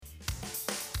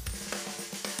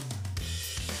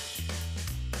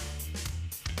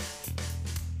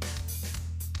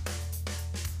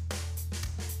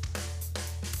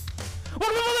Nice.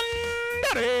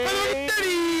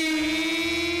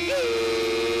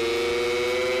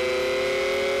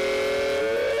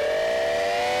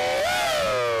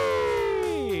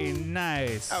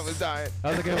 I was dying. That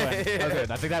was a good one. That was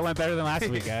good. I think that went better than last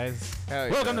week, guys. Hell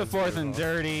yeah, Welcome to that was Fourth and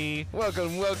beautiful. Dirty.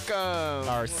 Welcome.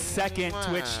 Our second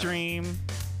Twitch stream.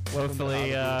 Welcome to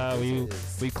Hopefully, all the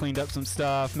beautiful we cleaned up some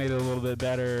stuff, made it a little bit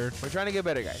better. We're trying to get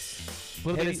better, guys.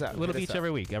 Little Hit bit, us up, little hit us each up.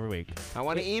 every week. I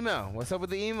want an email. What's up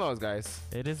with the emails, guys?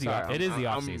 It is the Sorry,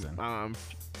 off season.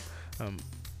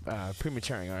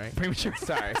 Prematuring, all right? Premature.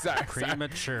 Sorry.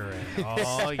 Prematuring.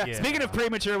 Oh, yeah. Speaking of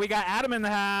premature, we got Adam in the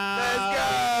house.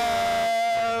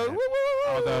 Let's go! Woo, woo,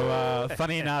 woo. Although,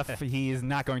 funny enough, he is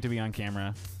not going to be on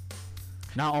camera.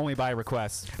 Not only by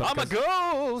request, but I'm a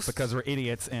ghost! because we're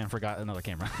idiots and forgot another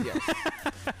camera. Yes.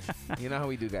 You know how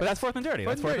we do, guys. But that's Fourth and Dirty.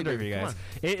 That's Fourth and Dirty, you guys.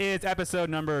 It is episode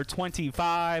number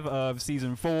 25 of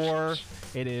season 4.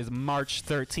 It is March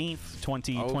 13th,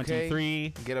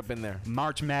 2023. Okay. Get up in there.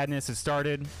 March Madness has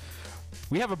started.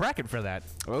 We have a bracket for that.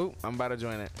 Oh, I'm about to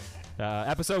join it.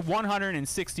 Episode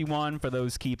 161 for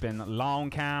those keeping long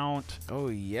count. Oh,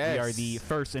 yes. We are the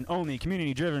first and only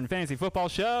community-driven fantasy football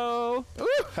show. Ooh,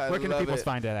 Where can the people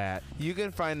find it at? You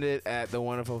can find it at the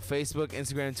wonderful Facebook,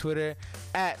 Instagram, Twitter,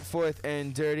 at Fourth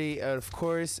and Dirty. Of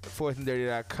course,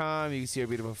 fourthanddirty.com. You can see our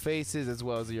beautiful faces as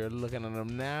well as you're looking at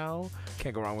them now.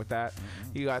 Can't go wrong with that.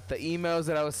 You got the emails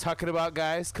that I was talking about,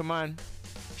 guys. Come on.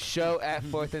 Show at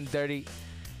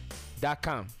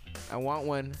fourthanddirty.com. I want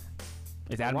one.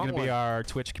 Is Adam going to be our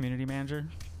Twitch community manager?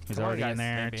 He's Come on, already guys. in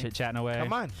there Maybe. chit-chatting away.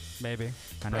 Come on. Maybe.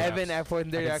 I know. Evan at I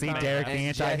fourthanddirty.com. can see Derek, the and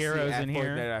anti-heroes Jesse in at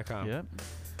here. fourthanddirty.com. Yep.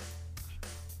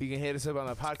 You can hit us up on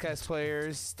the podcast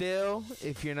players still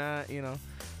if you're not,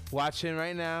 watching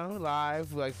right now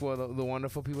live. Like for the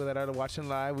wonderful people that are watching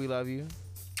live, we love you.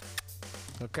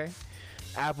 Okay.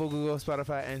 Apple, Google,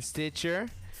 Spotify, and Stitcher.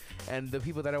 And the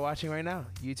people that are watching right now,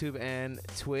 YouTube and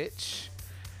Twitch.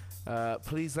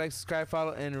 Please like, subscribe,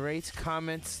 follow, and rate.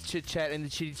 Comments, chit chat in the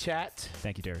chitty chat.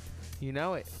 Thank you, Derek. You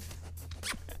know it.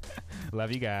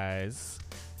 Love you guys.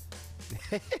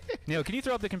 Neil, can you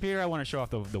throw up the computer? I want to show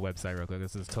off the website real quick.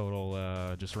 This is total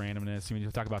just randomness. We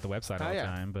talk about the website all the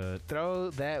time, but Throw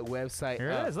that website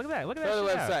here up. it is. Look at that. Look at Throw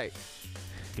the that. website.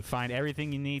 You can find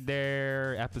everything you need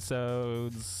there: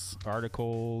 episodes,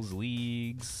 articles,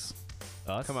 leagues.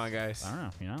 Us. Come on, guys. I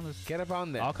don't know. There's Get up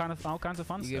on there. all kinds of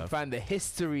fun You stuff. can find the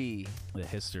history. The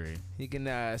history. You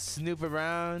can snoop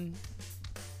around.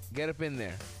 Get up in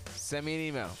there. Send me an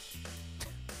email.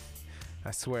 I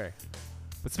swear.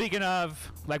 But speaking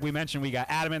of, like we mentioned, we got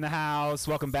Adam in the house.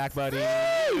 Welcome back, buddy.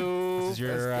 Woo! Is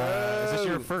this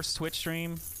your first Twitch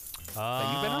stream?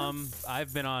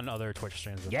 I've been on other Twitch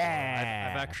streams before.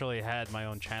 Yeah. I've actually had my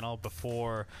own channel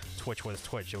before Twitch was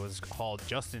Twitch. It was called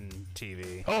Justin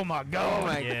TV. Oh my god! Oh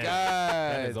my Yeah. god!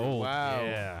 That is old. Wow.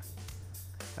 Yeah.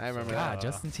 I remember God, that.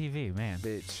 Justin TV, man.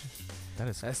 Bitch.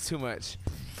 That's too much.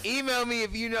 Email me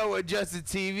if you know what Justin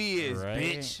TV is, right,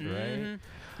 bitch. right.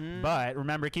 But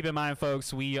remember, keep in mind,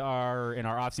 folks, we are in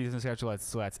our off-season schedule.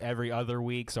 So that's every other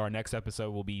week. So our next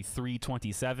episode will be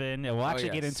 327, and we'll actually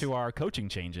get yes. into our coaching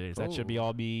changes. That should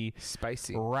Ooh. be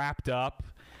Spicy. wrapped up.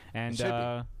 And Should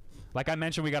be. like I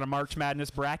mentioned, we got a March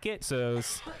Madness bracket. So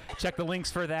check the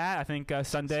links for that. I think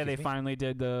Sunday they finally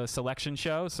did the selection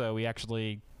show, so we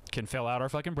actually can fill out our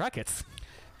fucking brackets.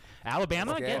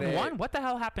 Alabama Let's get getting it. one. What the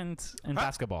hell happened in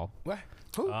basketball? What?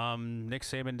 Who? Nick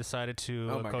Saban decided to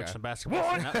Oh my coach God. some basketball.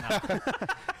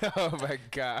 Oh my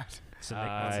god. So Nick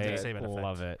wants the Nick I Saban effect.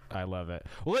 love it. I love it.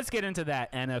 Well, let's get into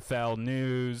that NFL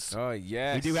news. Oh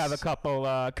yes. We do have a couple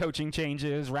coaching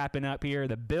changes wrapping up here.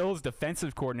 The Bills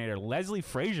defensive coordinator, Leslie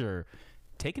Frazier,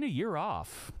 taking a year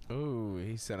off. Ooh,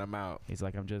 he said I'm out. He's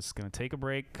like, I'm just going to take a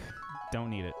break. Don't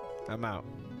need it. I'm out.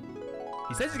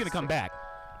 He says he's going to come back,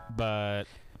 but...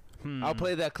 I'll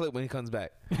play that clip when he comes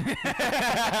back.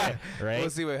 right?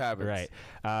 We'll see what happens. Right.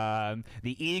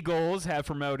 The Eagles have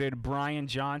promoted Brian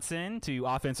Johnson to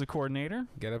offensive coordinator.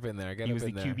 Get up in there. Get He up was the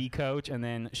in there. QB coach, and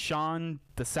then Sean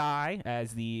Desai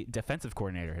as the defensive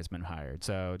coordinator has been hired.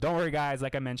 So don't worry, guys.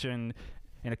 Like I mentioned,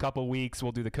 in a couple weeks,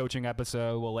 we'll do the coaching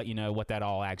episode. We'll let you know what that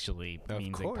all actually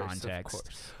means in context. Of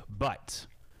course. But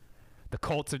the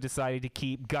Colts have decided to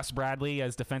keep Gus Bradley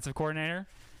as defensive coordinator.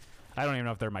 I don't even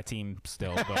know if they're my team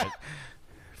still, but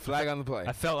Flag on the play.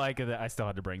 I felt like I still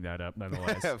had to bring that up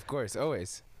nonetheless. Of course.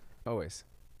 Always.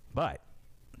 But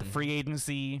the free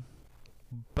agency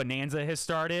bonanza has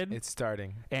started. It's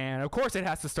starting. And, of course, it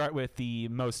has to start with the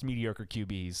most mediocre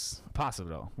QBs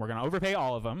possible. We're going to overpay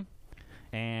all of them,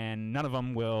 and none of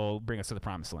them will bring us to the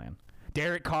promised land.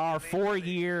 Derek Carr,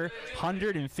 4-year,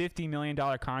 $150 million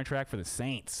contract for the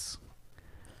Saints.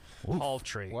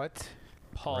 Paltry. What?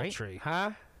 Paltry.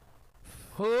 Huh?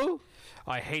 Who?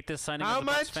 I hate this signing How as a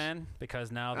Bucks much? fan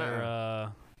because now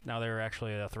they're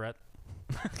actually a threat.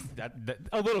 that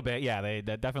a little bit, yeah.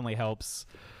 That definitely helps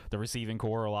the receiving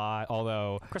core a lot.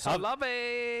 Although Chris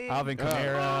Olave, Alvin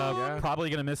Kamara yeah. probably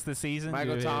gonna miss the season.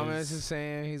 Michael due to Thomas his- is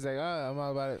saying he's like, I'm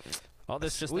all about it. all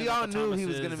this just We that all Michael knew Thomas he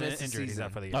was gonna is miss the injured. He's season.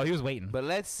 out for the year. Oh, he was waiting. But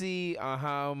let's see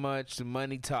how much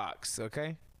money talks,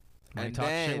 okay? Money and talks,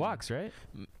 then, shit walks, right?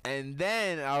 And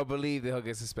then I'll believe that he'll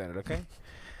get suspended, okay?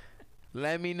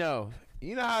 Let me know.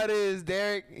 You know how it is,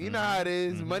 Derek. You know how it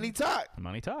is. Mhm. Money talk.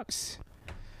 Money talks.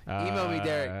 Email me,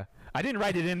 Derek. I didn't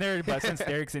write it in there, but since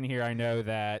Derek's in here, I know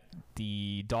that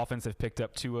the Dolphins have picked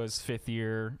up Tua's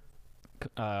 5th-year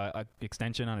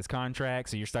extension on his contract,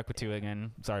 so you're stuck with Tua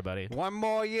again. Sorry, buddy. One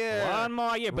more year. One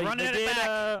more year, but Running they it did,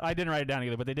 back. I didn't write it down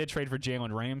either, but they did trade for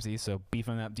Jalen Ramsey, so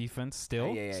beefing up defense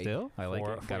still. Yeah. Still, I like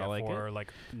it. Gotta like for it.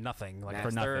 like nothing, like Nah. a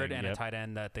For third nothing, and yep. a tight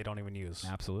end that they don't even use.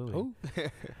 Absolutely. Ooh.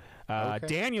 Okay.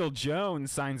 Daniel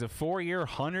Jones signs a 4-year,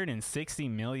 $160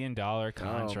 million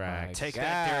contract. Take God.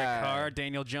 that, Derek Carr.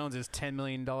 Daniel Jones is $10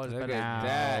 million Look better. at now.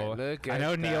 that. Look at I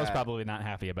know Neil's that. probably not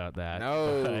happy about that.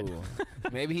 No.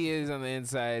 Maybe he is on the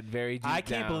inside, very deep I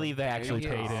can't down. believe they actually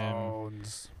Maybe he paid is. him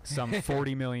Jones. some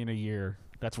 $40 million a year.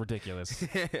 That's ridiculous.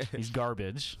 He's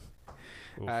garbage.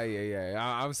 Yeah.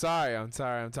 I'm sorry. I'm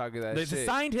talking that They shit.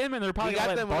 signed him, and they're probably He got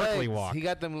gonna let them Barkley legs. walk. He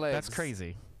got them legs. That's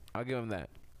crazy. I'll give him that.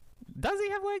 Does he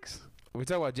have legs? We're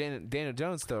talking about Daniel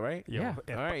Jones still, right? Yeah.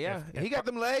 if- All right, yeah. if- He got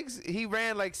them legs. He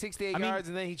ran like 68 I mean, yards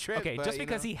and then he tripped. Okay, but, just you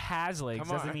because know. he has legs Come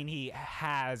doesn't on. mean he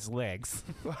has legs.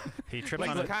 He trips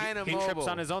He's on kinda he trips mobile.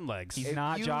 on his own legs. He's If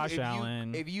not you- Josh if you-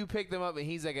 Allen. If you pick them up and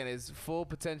he's like at his full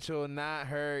potential, not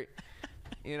hurt,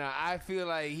 I feel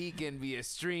like he can be a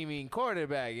streaming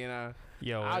quarterback.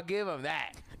 Yo, I'll give him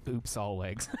that. Oops, all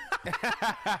legs.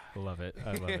 Love it.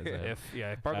 I love it.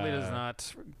 if Barkley does Uh,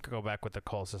 not go back with the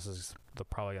Colts, this is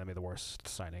probably gonna be the worst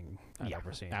signing I've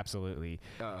ever seen. Absolutely.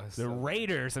 Oh, The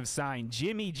Raiders have signed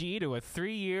Jimmy G to a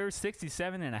 3-year,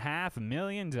 $67.5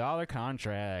 million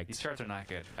contract. These charts are not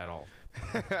good at all.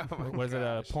 Was it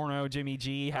a porno Jimmy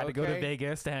G? Had to go to Okay.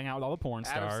 Vegas to hang out with all the porn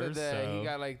Adam stars. said that so. he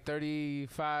got like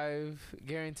 35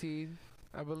 guaranteed,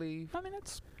 I believe. I mean,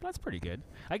 that's pretty good.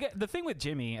 I get the thing with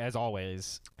Jimmy, as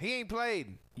always. He ain't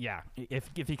played. Yeah, if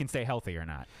he can stay healthy or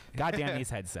not. Goddamn these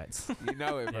headsets. You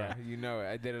know it, bro. Yeah. You know it.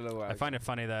 I did it a little while I ago. find it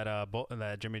funny that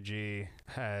that Jimmy G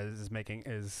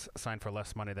is signed for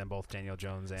less money than both Daniel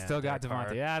Jones and Still got Derek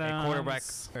Carr. Devontae Adams. A quarterback,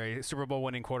 or a Super Bowl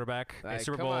winning quarterback, Like, a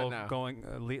Super come on Bowl now. going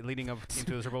leading up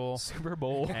into the Super Bowl. Super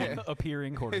Bowl And-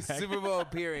 appearing quarterback. Super Bowl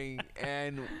appearing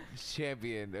and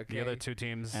champion. Okay. The other two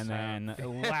teams, And then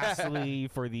lastly,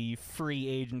 for the free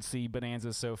agency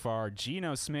bonanza so far,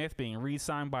 Geno Smith being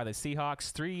re-signed by the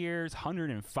Seahawks, 3 years,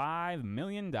 $105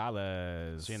 million.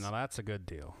 see, now that's a good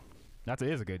deal. That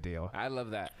is a good deal. I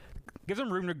love that. Gives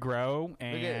them room to grow,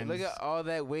 and Look at all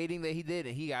that waiting that he did,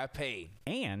 and he got paid.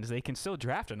 and they can still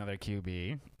draft another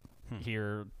QB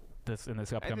here in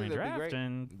this upcoming they'll be draft, great.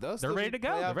 and They'll they're still ready be to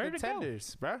go. They're playoff ready to go.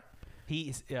 contenders, bro.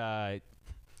 He's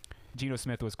Geno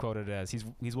Smith was quoted as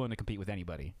he's willing to compete with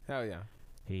anybody. Hell yeah.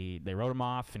 They wrote him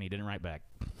off, and he didn't write back.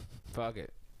 Fuck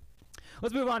it.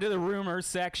 Let's move on to the rumors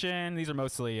section. These are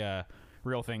mostly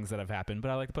real things that have happened, but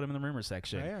I like to put them in the rumors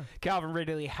section. Oh, yeah. Calvin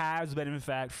Ridley has been, in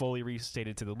fact, fully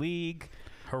reinstated to the league.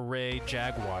 Hooray,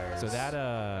 Jaguars! So that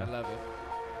I love it.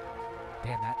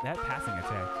 damn, that passing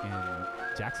attack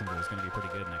in Jacksonville is going to be pretty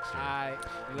good next year. I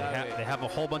they, love it. they have a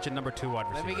whole bunch of number 2 wide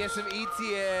Let receivers. me get some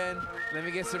ETN. Let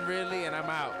me get some Ridley, and I'm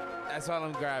out. That's all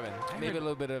I'm grabbing. Maybe a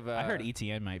little bit of. I heard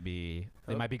ETN might be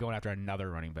going after another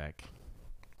running back.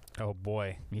 Oh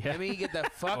boy. Yeah. Let me get the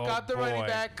fuck Oh, out the running boy.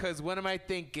 back, because what am I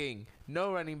thinking?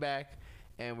 No running back,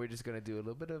 and we're just gonna do a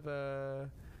little bit of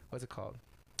what's it called?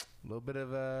 A little bit of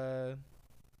the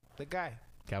guy,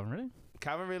 Calvin Ridley?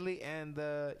 Calvin Ridley, and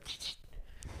the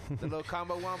little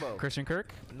combo wombo. Christian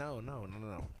Kirk? No.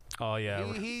 Oh yeah.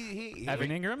 He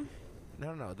Evan Ingram?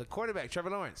 No. The quarterback, Trevor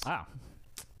Lawrence. Ah.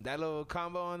 That little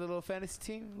combo on the little fantasy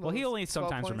team. Well, he little only 12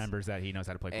 sometimes points. remembers that he knows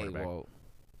how to play Hey, quarterback. well,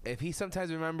 if he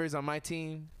sometimes remembers on my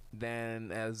team,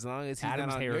 then as long as he's Adam's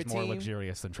not on hair your is more team,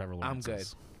 luxurious than Trevor I'm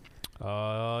Lawrence's.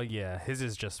 Oh yeah. His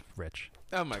is just rich.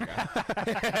 oh my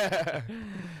god.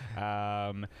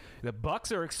 The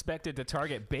Bucks are expected to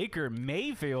target Baker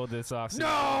Mayfield this offseason.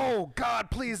 No, God,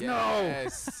 please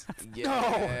Yes.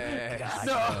 Yes.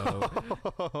 no.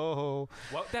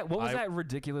 What was that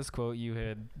ridiculous quote you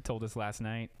had told us last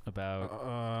night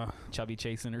about Chubby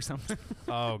chasing or something?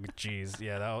 Oh jeez,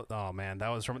 yeah. That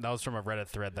was from a Reddit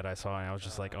thread that I saw, and I was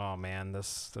just like, oh man,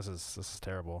 this is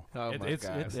terrible. Oh my it's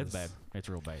god. bad. It's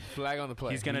real bad. Flag on the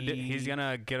play. He's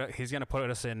gonna put put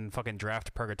us in fucking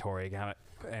draft purgatory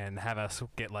and have us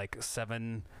get like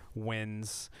 7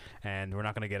 wins, and we're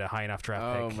not going to get a high enough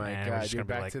draft pick. Oh my and God, you're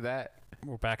back to that.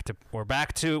 We're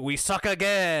back to we suck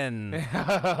again.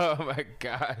 Oh my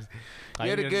God, you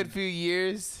had a good few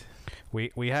years.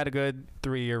 We had a good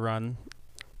 3-year run.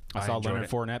 I saw Leonard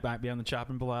Fournette might be on the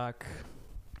chopping block.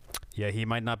 Yeah, he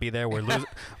might not be there. We're losing.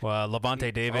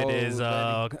 Levante David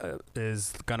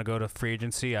is gonna go to free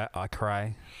agency. I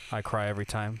cry. I cry every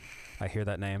time I hear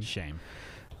that name. Shame.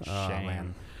 Oh, Shame.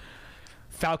 Man.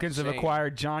 Falcons have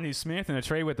acquired Jonnu Smith in a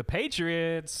trade with the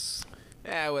Patriots.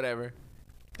 Yeah, whatever.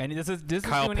 And this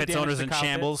Kyle doing any Pitts damage owners to in Kyle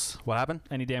shambles. Pitts? What happened?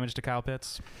 Any damage to Kyle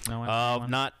Pitts? No.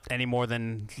 Not any more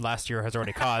than last year has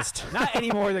already caused. Not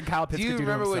any more than Kyle Pitts. Do you could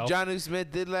remember do to what himself. Jonnu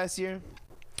Smith did last year?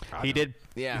 He did.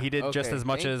 Yeah, he did just okay, as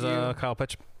much thank as you. Kyle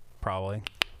Pitts, probably.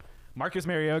 Marcus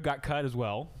Mariota got cut as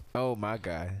well. Oh my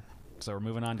God. So we're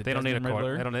moving on to They don't need a Desmond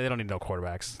Riddler. they don't need no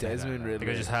quarterbacks. Desmond Riddler. They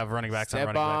could just have running backs Step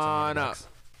and running backs and on running up. backs.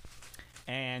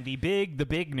 And the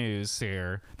big news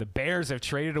here: the Bears have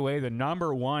traded away the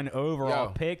 #1 overall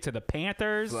pick to the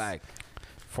Panthers. Flag.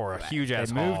 For a huge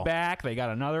ass They moved back. They got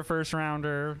another first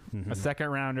rounder, a second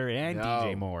rounder, and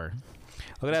DJ Moore.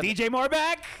 Look at that. DJ Moore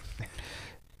back.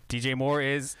 DJ Moore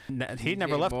is he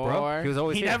never left, bro. Moore. He was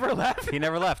always He here. never left. He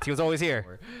never left. He was always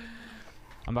here.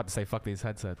 I'm about to say fuck these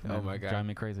headsets. Man. Oh my God. Driving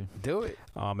me crazy. Do it.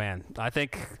 Oh man, I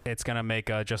think it's gonna make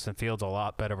Justin Fields a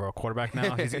lot better of a quarterback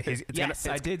now. Yes,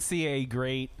 I did see a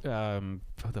great. What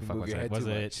the fuck Move was your it? head Was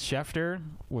too it much. Schefter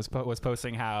was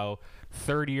posting how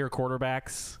third-year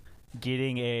quarterbacks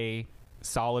getting a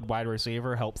solid wide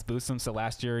receiver helps boost them. So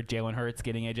last year, Jalen Hurts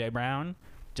getting AJ Brown,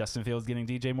 Justin Fields getting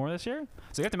DJ Moore this year.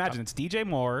 So you have to imagine it's DJ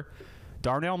Moore,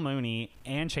 Darnell Mooney,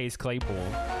 and Chase Claypool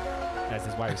as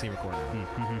his wide receiver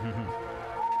quarterback.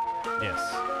 Yes.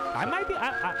 I might be.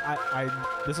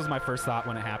 This was my first thought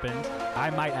when it happened. I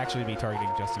might actually be targeting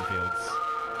Justin Fields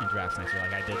in drafts next year,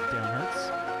 like I did Jalen Hurts.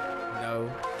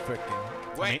 No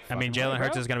freaking. Wait. I mean, Jalen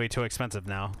Hurts is gonna be too expensive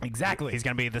now. Exactly. He's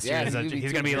gonna be this Yeah, year.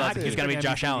 He's gonna be like he's gonna be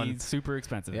Josh Allen. Super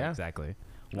expensive. Yeah. Exactly.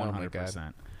 Oh my 100%.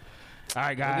 God. All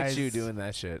right, guys. Look at you doing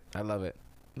that shit. I love it.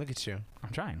 Look at you.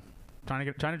 I'm trying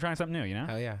to try something new. You know.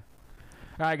 Hell yeah.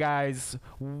 All right, guys.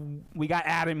 We got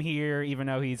Adam here, even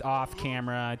though he's off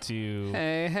camera to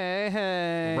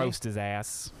Hey. roast his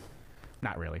ass.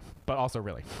 Not really, but also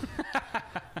really.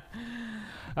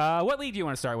 What league do you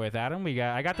want to start with, Adam?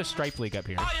 I got the Stripe League up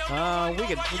here.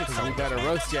 We better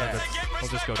roast ya.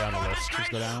 We'll just go down the list.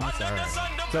 Just go down the list. All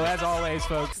right. So as always,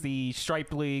 folks, the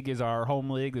Stripe League is our home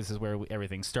league. This is where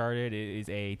everything started. It is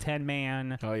a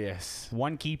 10-man, Oh yes.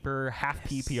 one keeper, half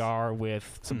PPR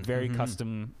with some very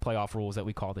custom playoff rules that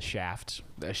we call the Shaft.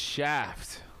 The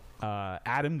shaft.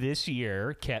 Adam this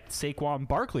year kept Saquon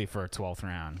Barkley for a 12th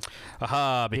round.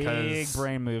 Because Big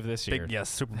brain move this year. Yes,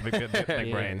 super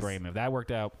big brain. Brain move. That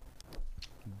worked out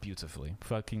beautifully.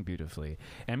 Fucking beautifully.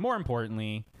 And more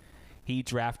importantly, he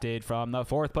drafted from the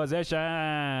 4th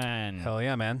position. Hell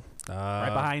yeah, man.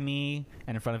 Right behind me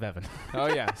and in front of Evan. Oh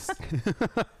yes.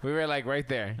 We were like right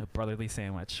there. A brotherly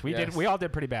sandwich. Yes. We all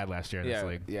did pretty bad last year in this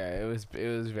league. Yeah. It was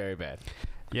very bad.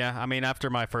 Yeah, I mean,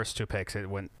 after my first 2 picks, it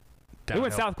went downhill. It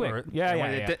went south quick.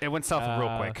 It went south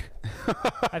real quick.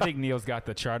 I think Neil's got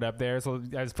the chart up there. So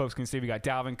as folks can see, we got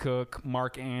Dalvin Cook,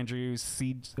 Mark Andrews,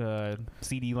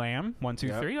 CD Lamb, 1, 2,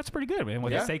 3. That's pretty good, man.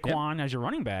 With Saquon as your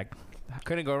running back.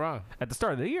 Couldn't go wrong. At the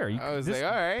start of the year. I was like, all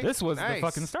right. This was nice. the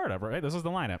fucking startup, right? This was the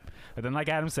lineup. But then, like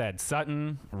Adam said,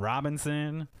 Sutton,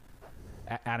 Robinson.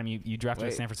 Adam, you drafted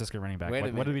a San Francisco running back.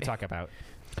 What did we talk about?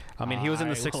 I mean, he was in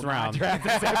the 6th round.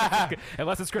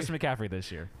 Unless it's Christian McCaffrey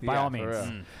this year. By all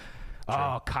means.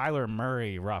 Oh, Kyler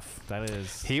Murray, rough. That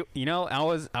is.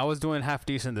 I was doing half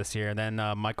decent this year, and then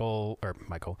Mark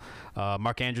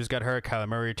Andrews got hurt. Kyler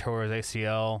Murray tore his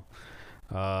ACL.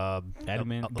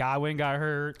 Godwin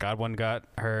got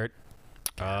hurt.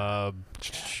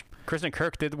 Christian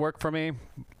Kirk did work for me,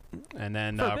 and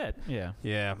then for a bit. Yeah.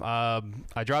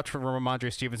 I dropped for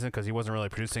Ramondre Stevenson because he wasn't really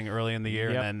producing early in the year,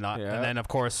 and then of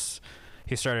course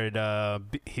he started.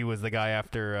 He was the guy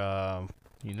after.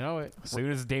 You know it. As soon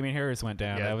as Damian Harris went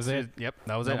down, that was it. Yep,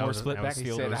 that was no it. More split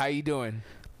backfield. He said, "How you doing?"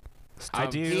 I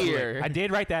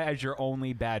did write that as your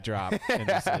only bad drop in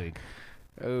this league.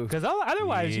 Because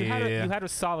otherwise, you had a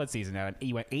solid season. Now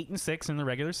you went 8-6 in the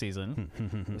regular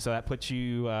season, so that puts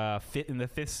you fit in the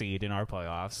 5th seed in our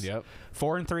playoffs. Yep.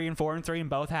 4-3 and 4-3 in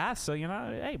both halves. So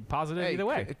hey, positive either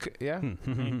way. Yeah.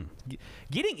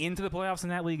 Getting into the playoffs in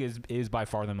that league is by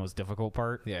far the most difficult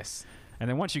part. Yes. And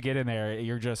then once you get in there,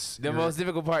 the most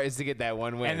difficult part is to get that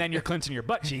one win. And then you're clenching your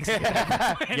butt cheeks.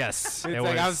 Yes. It's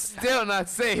like, I'm still not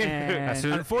safe. And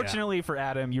unfortunately for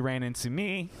Adam, you ran into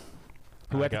me.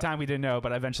 who at the time we didn't know,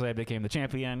 but eventually I became the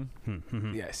champion.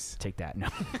 Yes. Take that. No.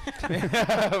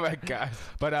 Oh, my gosh.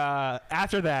 But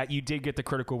after that, you did get the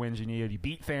critical wins you needed. You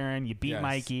beat Theron, you beat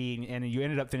Mikey, and you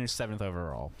ended up finishing 7th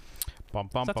overall. Bum,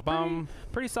 bum, So bum, that's bum.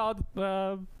 pretty solid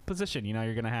position. You know,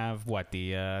 you're going to have, what,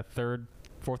 the 3rd,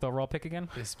 4th overall pick again?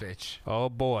 This bitch. Oh,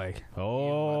 boy.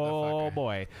 Oh,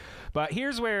 boy. But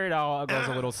here's where it all goes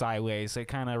a little sideways. It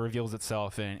kind of reveals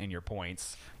itself in your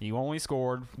points. You only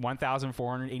scored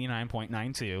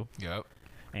 1,489.92. Yep.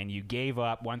 And you gave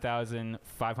up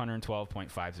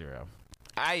 1,512.50.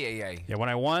 Yeah, when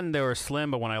I won, they were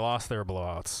slim, but when I lost, they were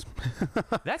blowouts.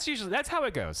 That's how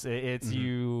it goes. It's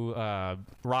you.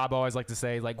 Rob always like to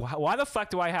say, like, why the fuck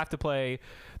do I have to play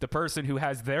the person who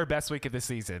has their best week of the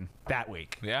season that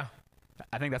week? Yeah.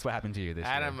 I think that's what happened to you this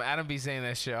year. Adam be saying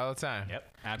that shit all the time. Yep,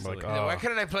 absolutely. Like, Why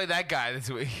couldn't I play that guy this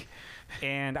week?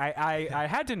 And I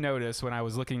had to notice when I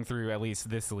was looking through at least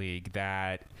this league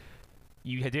that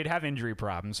you did have injury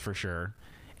problems for sure,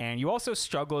 and you also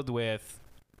struggled with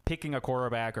picking a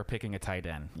quarterback or picking a tight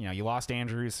end. You know, you lost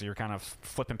Andrews, so you're kind of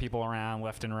flipping people around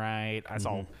left and right. I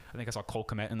think I saw Cole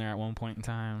Kmet in there at one point in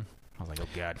time. I was like, oh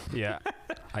god. Yeah.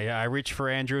 I reached for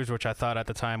Andrews, which I thought at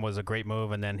the time was a great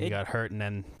move, and then he got hurt, and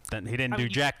then he didn't do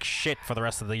jack shit for the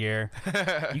rest of the year.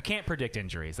 You can't predict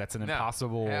injuries. That's an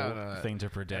impossible thing to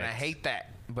predict. And I hate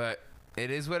that, but it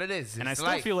is what it is. And I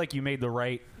still feel like you made the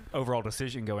right overall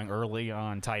decision going early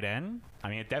on tight end. I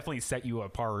mean, it definitely set you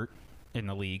apart in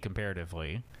the league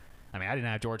comparatively. I mean, I didn't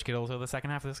have George Kittle until the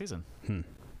second half of the season.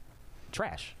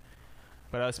 Trash.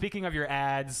 But speaking of your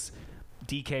ads,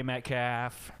 DK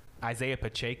Metcalf, Isaiah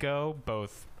Pacheco,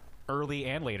 both early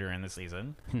and later in the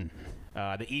season.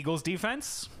 The Eagles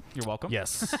defense, you're welcome.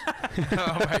 Yes.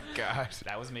 Oh, my gosh.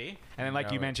 That was me. And then,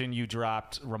 like you mentioned, you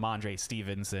dropped Ramondre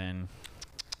Stevenson.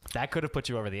 That could have put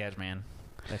you over the edge, man.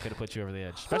 That could have put you over the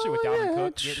edge. Especially with Dalvin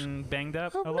Cook getting banged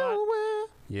up a lot.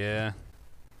 Yeah.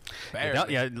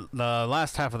 Yeah, the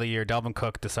last half of the year, Dalvin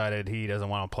Cook decided he doesn't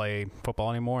want to play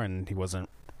football anymore, and he wasn't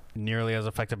nearly as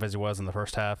effective as he was in the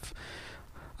first half.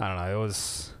 I don't know.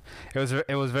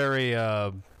 It was very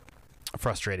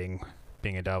frustrating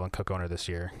being a Dalvin Cook owner this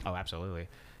year. Oh, absolutely.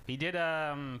 He did.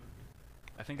 I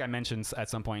think I mentioned at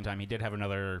some point in time he did have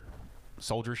another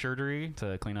soldier surgery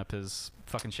to clean up his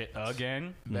fucking shit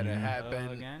again. Better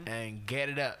happen and get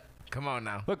it up. Come on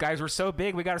now. Look, guys, we're so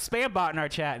big. We got a spam bot in our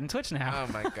chat and Twitch now.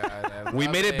 Oh, my God. We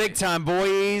made it big time,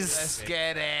 boys. Let's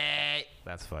get it.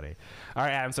 That's funny. All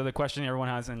right, Adam, so the question everyone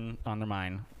has on their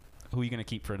mind, who are you going to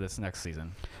keep for this next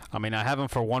season? I mean, I have him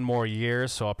for one more year,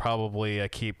 so I'll probably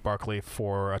keep Barkley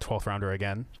for a 12th rounder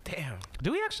again. Damn.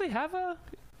 Do we actually have a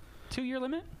 2-year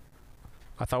limit?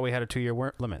 I thought we had a 2-year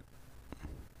limit.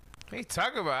 What are you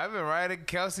talking about? I've been riding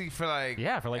Kelsey for like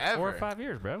for like ever. 4 or 5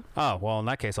 years, bro. Oh, well, in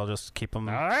that case, I'll just keep him.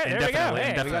 All right, there we go.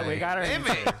 Hey, we got our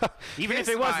even if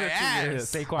it wasn't a 2-year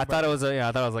Saquon. I thought it was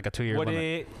I thought it was like a 2-year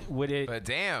limit. Would it but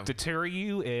damn. deter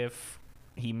you if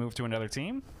he moved to another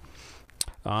team?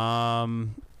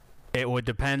 It would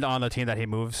depend on the team that he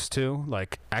moves to.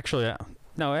 Like, actually,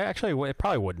 no, it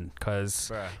probably wouldn't, because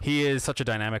he is such a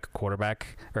dynamic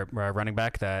quarterback or running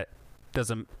back that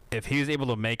doesn't. If he's able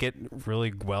to make it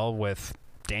really well with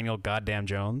Daniel Goddamn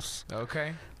Jones,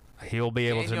 okay, he'll be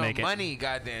able to make it. Money,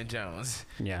 Goddamn Jones.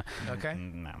 Yeah. Okay.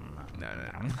 No.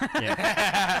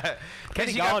 Yeah.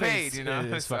 Kenny got Galladay paid, you know,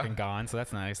 is fucking gone, so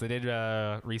that's nice. They did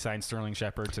re-sign Sterling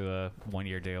Shepard to a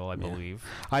 1-year deal, I believe.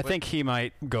 I think he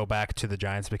might go back to the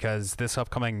Giants because this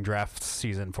upcoming draft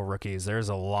season for rookies, there's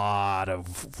a lot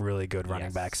of really good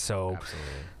running backs. So absolutely.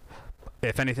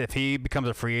 If he becomes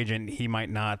a free agent, he might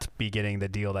not be getting the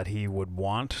deal that he would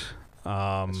want.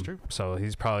 That's true. So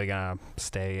he's probably gonna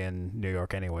stay in New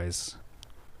York anyways.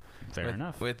 Fair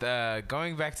enough. With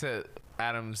going back to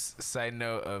Adam's side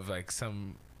note of like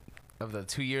some of the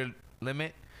 2-year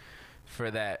limit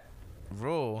for that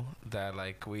rule that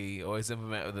like we always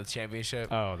implement with the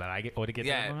championship. Oh, that I would get to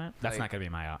implement? That's like, not gonna be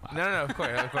my No, of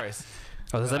course.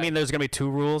 Oh, does that mean there's going to be 2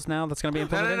 rules now that's going to be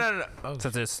implemented? No. Oh.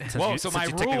 So my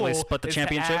rule split the is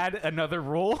championship? to add another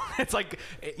rule. It's like,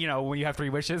 when you have 3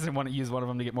 wishes and want to use one of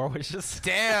them to get more wishes.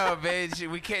 Damn, bitch.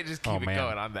 We can't just keep it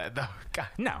going on that, though. God.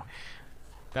 No.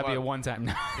 That'd be a one-time.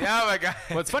 No. Yeah, oh, my God.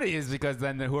 What's funny is because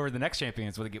then whoever the next champion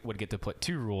is would get to put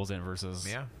 2 rules in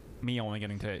versus me only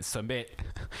getting to submit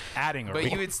adding a rule.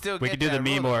 But you would still we get could do the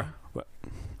meme or...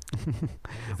 Is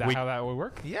that how that would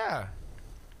work? Yeah.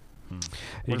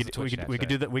 We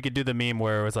could do the meme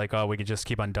where it was like, oh, we could just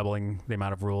keep on doubling the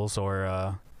amount of rules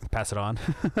or pass it on.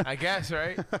 I guess,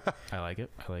 right? I like it.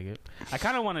 I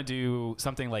kind of want to do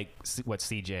something like what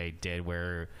CJ did,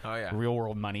 where real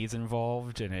world money is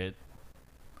involved, and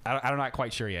I'm not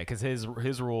quite sure yet, because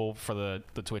his rule for the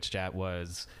Twitch chat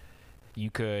was you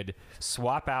could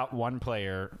swap out one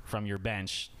player from your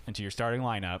bench into your starting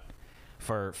lineup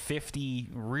for $50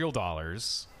 real.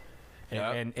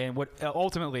 And what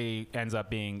ultimately ends up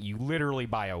being you literally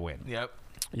buy a win. Yep.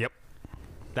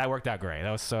 That worked out great.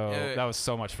 That was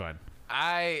so much fun.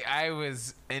 I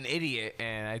was an idiot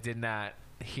and I did not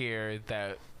hear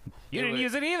that. You didn't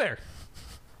use it either.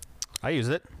 I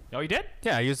used it. Oh, you did?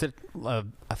 Yeah, I used it. I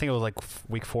think it was like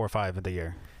week 4 or 5 of the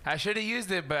year. I should have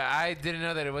used it, but I didn't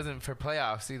know that it wasn't for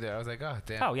playoffs either. I was like, oh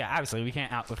damn. Oh yeah, obviously we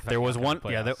can't out. There was one.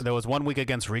 Yeah, there was 1 week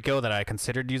against Rico that I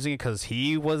considered using it because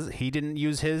he didn't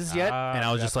use his yet, and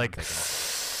I was just like,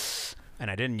 and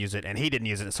I didn't use it, and he didn't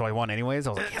use it, so I won anyways.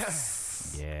 I was like,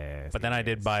 yes. Yeah. But then I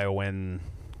did buy a win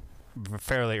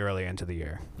fairly early into the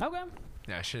year. Okay.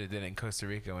 Yeah, I should have did it in Costa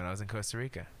Rica when I was in Costa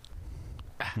Rica.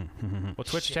 Well,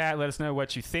 Twitch chat, let us know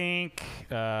what you think.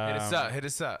 Hit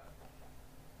us up.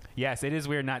 Yes, it is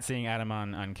weird not seeing Adam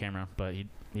on camera, but he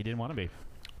didn't want to be.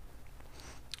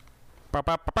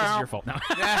 This is your fault. No.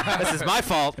 This is my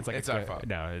fault. It's our fault.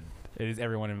 No, it is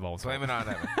everyone involved. Blame it on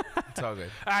Evan. It's all good.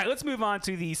 All right, let's move on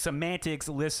to the Semantics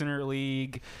Listener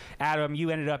League. Adam, you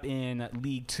ended up in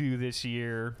League 2 this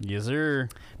year. Yes, sir.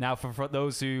 Now, for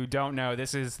those who don't know,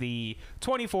 this is the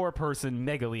 24-person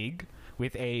Mega League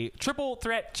with a triple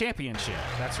threat championship.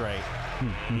 That's right.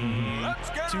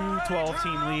 Two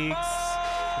 12-team leagues.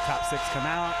 The top 6 come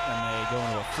out, and they go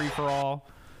into a free-for-all.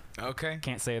 Okay.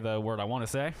 Can't say the word I want to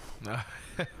say. No.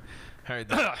 Heard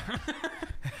that.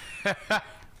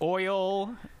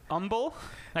 Oil umble.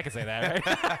 I can say that,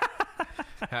 right?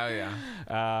 Hell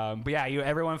yeah. But yeah,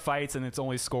 everyone fights, and it's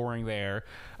only scoring there.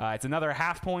 It's another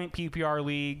half-point PPR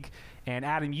league. And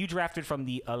Adam, you drafted from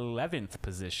the 11th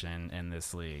position in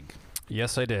this league.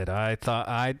 Yes, I did. I thought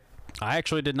I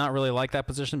actually did not really like that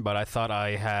position, but I thought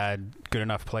I had good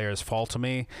enough players fall to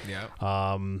me. Yeah.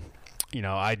 When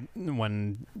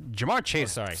Jamar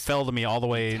Chase fell to me all the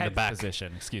way in the back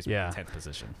position. Excuse me. Yeah. 10th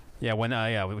position. Yeah, when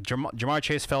Jamar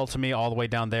Chase fell to me all the way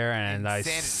down there, and Insanity.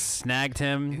 I snagged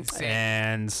him,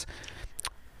 and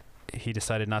he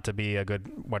decided not to be a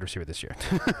good wide receiver this year.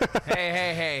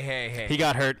 Hey. He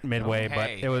got hurt midway, Oh, but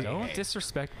hey. it was. Don't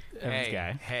disrespect Evan's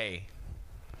guy. Hey.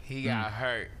 He got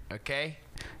hurt, okay?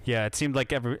 Yeah, it seemed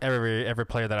like every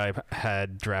player that I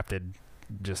had drafted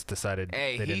just decided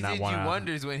Hey, they did he not did want you to.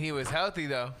 wonders when he was healthy,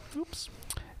 though. Oops.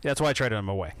 Yeah, that's why I traded him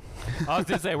away. I was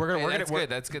gonna say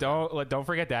That's good. Don't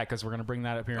forget that, because we're gonna bring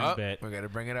that up here in a bit. We're gonna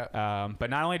bring it up. But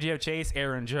not only do you have Chase,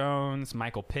 Aaron Jones,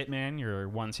 Michael Pittman, your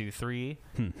 1, 2, 3,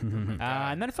 and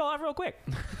then it fell out real quick.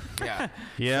 Yeah.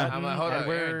 Yeah. I'm like, hold on,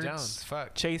 Aaron Edwards, Jones.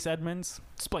 Fuck. Chase Edmonds.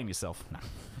 Explain yourself. No.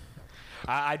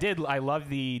 I love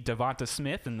the Devonta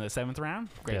Smith in the 7th round.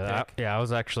 Great pick. I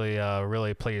was actually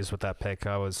really pleased with that pick.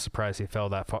 I was surprised he fell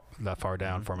that far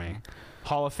down for me.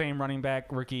 Hall of Fame running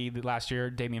back rookie last year,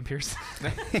 Dameon Pierce.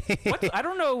 I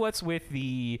don't know what's with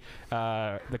the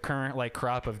current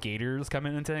crop of Gators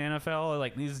coming into the NFL.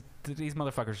 Like these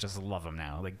motherfuckers just love him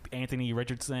now. Like Anthony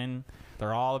Richardson,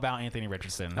 they're all about Anthony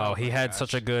Richardson. Oh, he had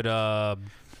such a good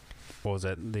what was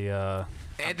it? The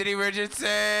Anthony Richardson.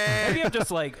 Maybe I'm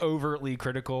just overtly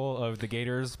critical of the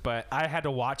Gators, but I had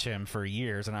to watch him for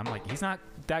years, and I'm like, he's not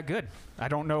that good. I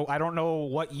don't know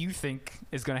what you think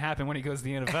is going to happen when he goes to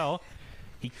the NFL.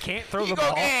 He can't throw the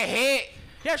ball. Get hit.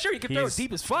 Yeah, sure, he can throw it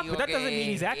deep as fuck, but that doesn't mean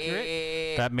he's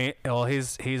accurate.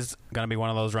 He's gonna be one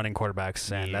of those running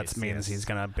quarterbacks, and that means he's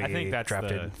gonna be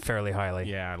drafted fairly highly.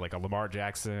 Yeah, like a Lamar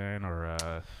Jackson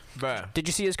or. Bruh. Did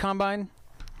you see his combine?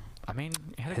 I mean,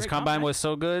 his combine was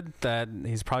so good that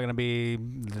he's probably gonna be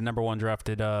the number 1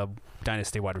 drafted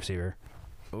dynasty wide receiver.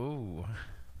 Ooh.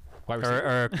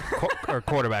 Or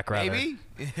quarterback rather. Maybe.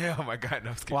 Oh my God,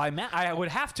 no. Well, I would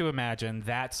have to imagine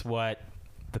that's what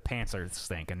the Panthers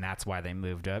think, and that's why they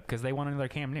moved up, because they want another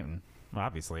Cam Newton,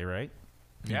 obviously, right?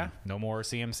 Yeah. No more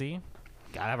CMC.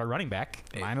 Gotta have a running back.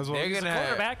 Might as well They're use a gonna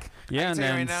quarterback. Yeah, and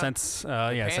then since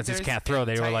he can't throw,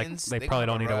 they were like, they probably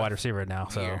don't need a wide receiver now.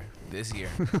 So this year,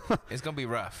 it's gonna be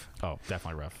rough. Oh,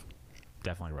 definitely rough.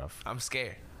 Definitely rough. I'm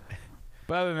scared.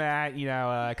 But other than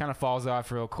that, it kind of falls off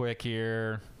real quick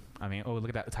here. I mean, look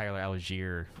at that Tyler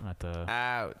Algier at the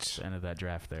end of that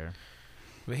draft there.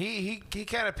 But he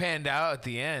kind of panned out at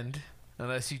the end,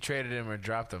 unless you traded him or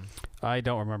dropped him. I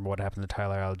don't remember what happened to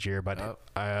Tyler Algier, but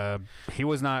he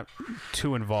was not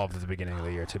too involved at the beginning of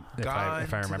the year, if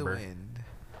I remember.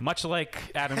 Much like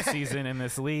Adam's season in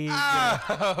this league,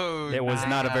 it was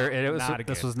not a very.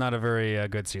 This was not a very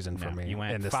good season for me. You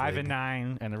went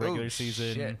 5-9 in the regular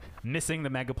season, missing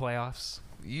the mega playoffs.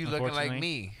 You looking like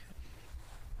me?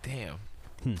 Damn.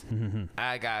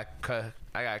 I got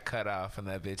cut off on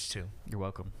that bitch too. You're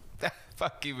welcome.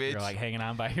 Fuck you, bitch. You're like hanging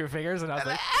on by your fingers, and I was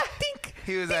like, dink.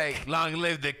 He was like, "Long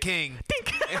live the king."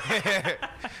 Dink.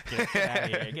 Get out of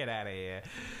here. Get out of here.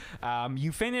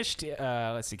 You finished.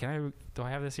 Let's see. Do I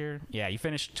have this here? Yeah, you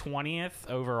finished 20th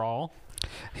overall.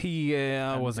 He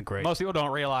wasn't great. Most people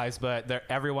don't realize, but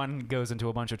everyone goes into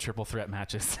a bunch of triple threat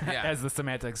matches as the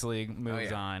Semantics League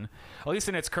moves on. At least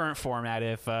in its current format.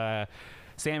 If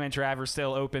Sam and Trav are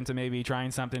still open to maybe trying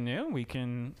something new, we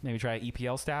can maybe try an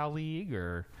EPL style league,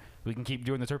 or we can keep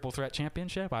doing the triple threat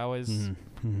championship. I've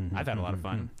had a lot of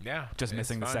fun. Yeah, just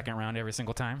missing the second round every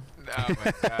single time. Oh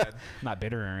my god. Not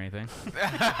bitter or anything.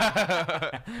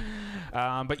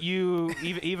 But you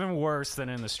even worse than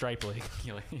in the Stripe League.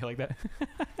 You like that?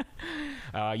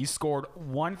 You scored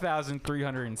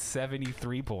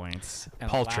 1,373 points and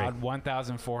paltry. allowed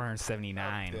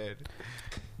 1,479.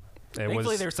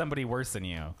 Thankfully, there's somebody worse than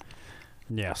you.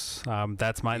 Yes,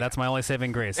 that's my only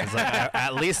saving grace. Is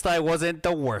at least I wasn't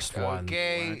the worst one.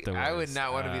 Okay, I would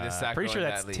not want to be the sacco. Pretty sure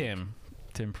that's that Tim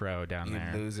Pro down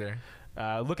there. You loser.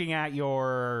 Looking at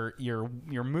your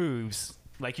moves,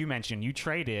 like you mentioned, you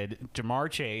traded Jamar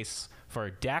Chase for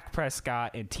Dak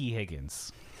Prescott and T.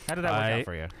 Higgins. How did that work out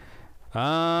for you?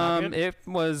 It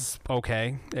was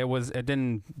okay. It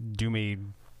didn't do me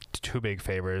too big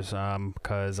favors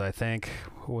because I think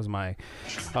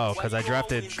because I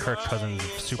drafted Kirk Cousins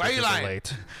super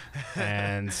late,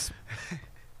 and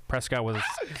Prescott was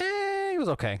he was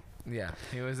okay. Yeah,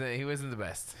 he wasn't the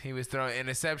best. He was throwing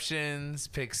interceptions,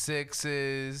 pick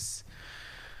sixes.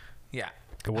 Yeah,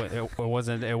 it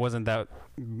wasn't that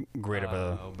great of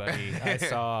a. Oh, buddy, I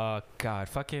saw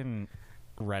fucking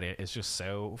Reddit is just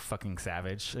so fucking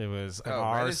savage. It was an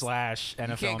r/NFL.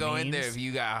 You can't go in there if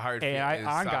you got hard feelings.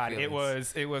 On God, it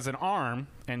was an arm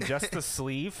and just the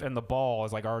sleeve, and the ball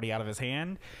is like already out of his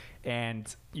hand,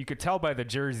 and you could tell by the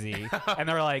jersey. And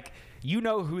they're like, you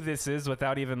know who this is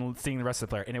without even seeing the rest of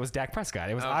the player, and it was Dak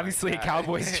Prescott. It was obviously a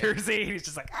Cowboys jersey. He's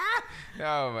just like, ah!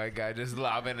 Oh my God, just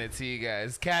lobbing it to you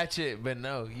guys. Catch it, but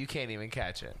no, you can't even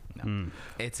catch it. No.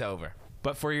 It's over.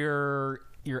 But for your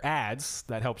ads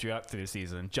that helped you out through the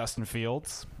season, Justin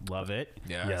Fields, love it.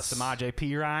 Yes. Samaje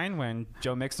Perine when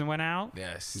Joe Mixon went out.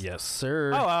 Yes,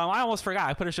 sir. Oh, I almost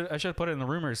forgot. I should have put it in the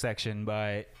rumors section,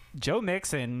 but Joe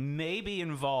Mixon may be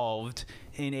involved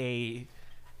in a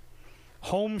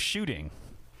home shooting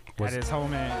at his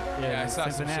home in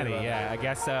Cincinnati. Yeah, I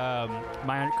guess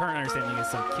my current understanding is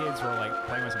some kids were like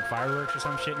playing with some fireworks or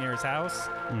some shit near his house,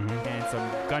 and some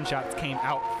gunshots came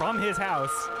out from his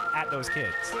house at those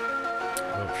kids.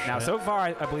 Now, so far,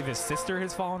 I believe his sister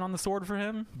has fallen on the sword for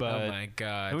him, but oh my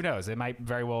God, who knows? It might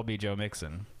very well be Joe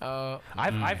Mixon.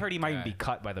 I've heard he might be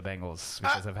cut by the Bengals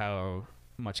because of how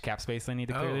much cap space they need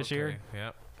to clear this year.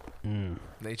 Yep.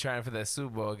 They trying for that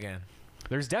Super Bowl again.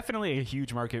 There's definitely a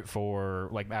huge market for,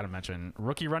 like Adam mentioned,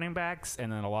 rookie running backs,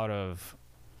 and then a lot of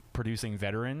producing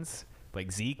veterans.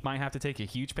 Like Zeke might have to take a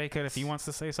huge pay cut if he wants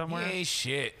to stay somewhere. He ain't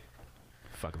shit.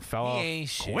 Fucking fell off. He ain't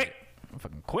shit.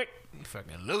 Fucking quick. You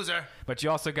fucking loser. But you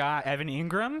also got Evan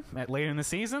Ingram late in the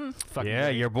season.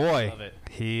 Your boy. Love it.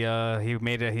 He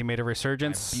made a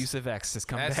resurgence. My abusive ex has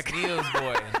come back. That's Neil's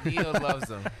boy. Neil loves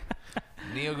him.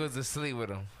 Neil goes to sleep with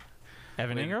him.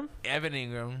 Evan Ingram.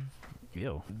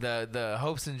 Ew. The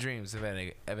hopes and dreams of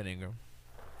Evan Ingram,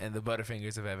 and the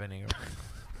Butterfingers of Evan Ingram.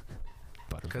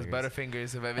 Because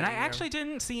Butterfingers of Evan Ingram. And I actually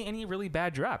didn't see any really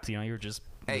bad drops. You know, you were just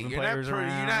you're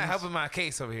not helping my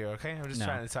case over here, okay? I'm just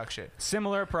trying to talk shit.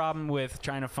 Similar problem with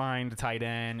trying to find a tight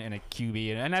end and a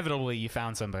QB, and inevitably you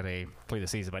found somebody for the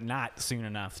season, but not soon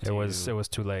enough. It was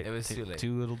too late. It was too late.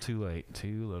 Too little, too late.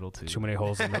 Too little, too. Too many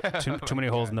holes in the too many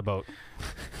holes in the boat.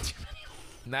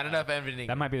 Not enough Evan Ingram.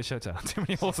 That might be the show title. Too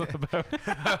many holes in the boat.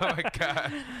 Oh my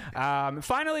God.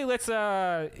 Finally, let's.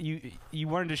 You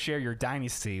wanted to share your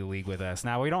dynasty league with us.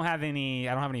 Now we don't have any.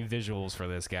 I don't have any visuals for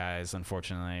this, guys.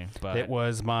 Unfortunately, but it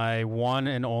was my one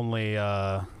and only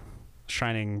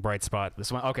shining bright spot.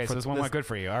 This one. Okay, so this one went good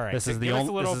for you. All right. This is give us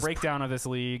a little breakdown of this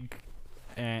league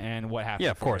and what happened.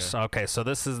 Yeah, of course. Okay, so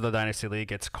this is the dynasty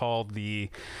league. It's called the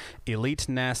Elite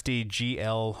Nasty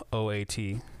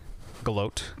GLOAT.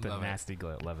 Gloat. Nasty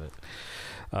gloat. Love it.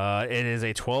 It is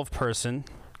a 12-person,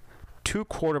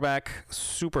 2-quarterback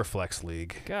super flex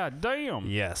league. God damn.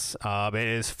 Yes. It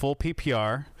is full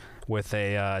PPR with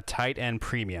a tight end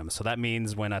premium. So that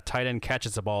means when a tight end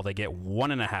catches the ball, they get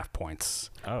 1.5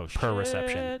 points per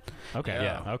reception. Okay.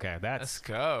 Yeah. Okay. Let's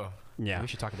go. Yeah. We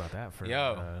should talk about that for.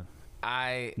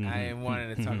 I am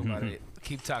wanting to talk about it.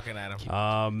 Keep talking,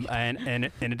 Adam.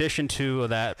 And in addition to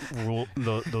that rule,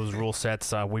 those rule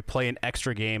sets, we play an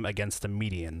extra game against the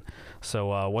median.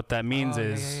 So what that means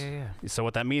so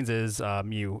what that means is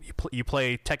you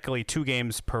play technically 2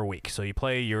 games per week. So you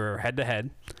play your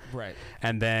head-to-head, right,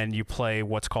 and then you play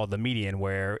what's called the median,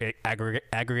 where it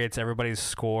aggregates everybody's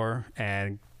score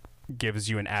and gives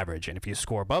you an average. And if you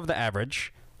score above the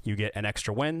average, you get an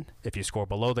extra win. If you score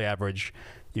below the average,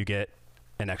 you get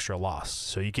an extra loss.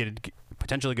 So you could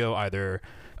potentially go either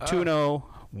 2-0,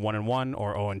 1-1,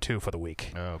 or 0-2 for the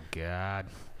week. Oh God.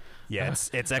 Yeah,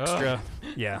 it's extra.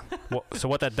 Yeah. Well, so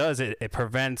what that does, it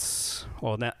prevents.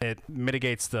 Well, it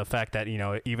mitigates the fact that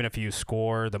even if you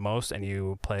score the most and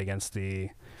you play against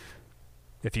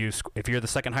if you're the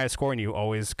second highest score and you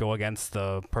always go against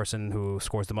the person who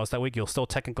scores the most that week, you'll still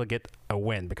technically get a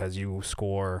win because you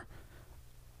score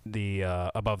the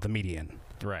above the median.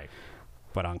 Right.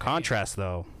 But on contrast,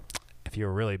 though, if you're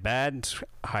a really bad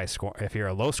if you're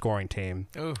a low scoring team,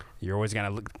 you're always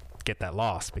gonna get that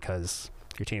loss because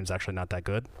your team's actually not that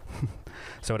good.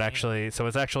 So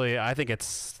it's actually I think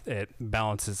it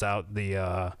balances out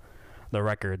the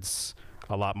records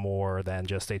a lot more than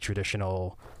just a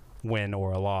traditional win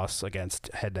or a loss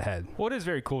against head to head. Well, it is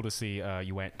very cool to see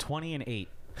you went 20-8.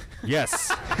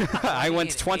 Yes, I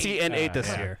went 20-8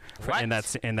 this year in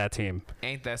that team.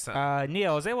 Ain't that something?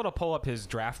 Neil was able to pull up his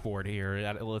draft board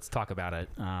here. Let's talk about it.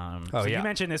 You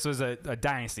mentioned this was a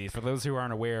dynasty. For those who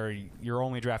aren't aware, you're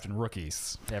only drafting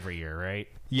rookies every year, right?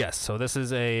 Yes. So this is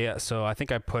so I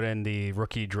think I put in the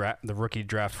rookie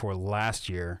draft for last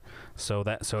year. So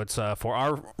it's for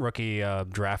our rookie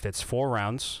draft. It's 4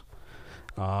 rounds.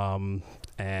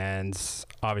 And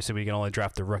obviously we can only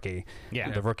draft the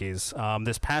rookies.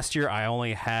 This past year I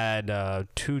only had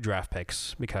 2 draft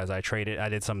picks because I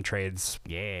did some trades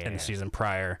in the season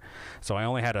prior. So I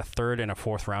only had a 3rd and a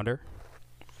 4th rounder.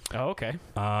 Oh, okay.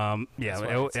 I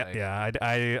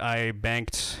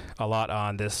banked a lot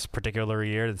on this particular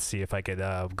year to see if I could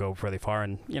go really far,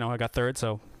 and I got 3rd,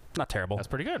 so not terrible. That's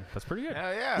pretty good.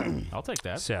 Hell yeah. I'll take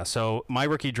that. So my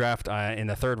rookie draft in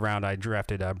the 3rd round, I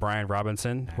drafted Brian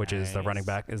Robinson, which is the running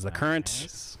back, is the current.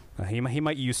 He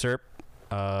might usurp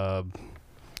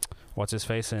what's his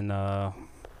face in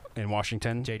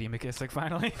Washington. J.D. McKissick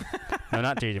finally. No,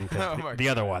 not J.D. McKissick. The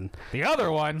other one. The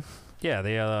other one.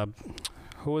 Yeah.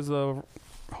 Who was the?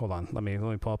 Hold on. Let me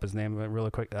pull up his name really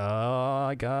quick. Oh,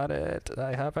 I got it.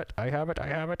 I have it.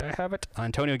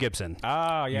 Antonio Gibson.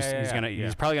 Oh, yeah.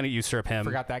 He's probably gonna usurp him.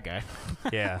 Forgot that guy.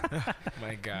 Yeah.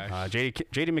 My gosh.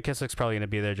 J.D. McKissick's probably gonna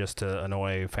be there just to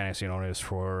annoy fantasy owners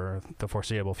for the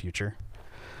foreseeable future.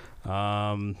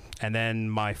 And then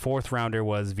my 4th rounder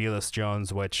was Velus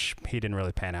Jones, which he didn't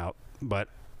really pan out. But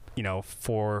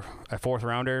for a 4th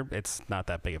rounder, it's not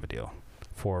that big of a deal.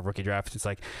 For a rookie draft,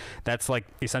 that's like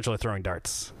essentially throwing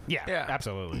darts. Yeah,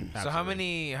 absolutely. So how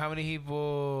many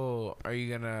people are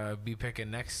you gonna be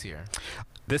picking next year?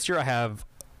 This year I have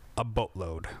a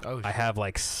boatload. I have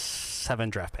 7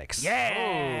 draft picks.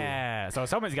 Yeah. So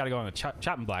somebody's got to go on the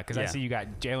chopping block because I see you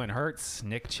got Jalen Hurts,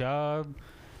 Nick Chubb.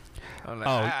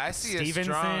 I see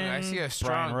Stevenson, a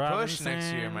strong push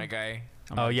next year, my guy.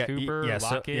 Cooper,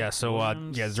 Lockett,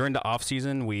 during the off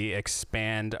season we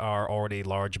expand our already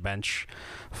large bench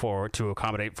to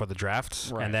accommodate for the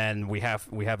draft, and then we have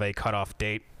a cutoff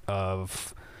date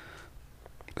of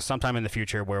sometime in the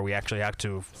future where we actually have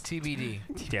to TBD.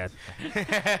 Yeah,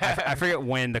 I forget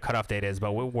when the cutoff date is,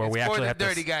 but where we actually have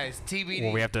dirty guys TBD.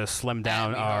 Where we have to slim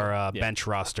down our bench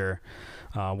roster,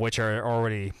 which are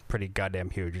already pretty goddamn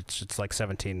huge. It's like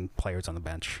 17 players on the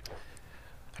bench.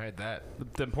 Heard that.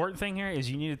 The important thing here is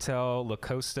you need to tell La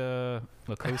Costa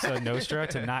Nostra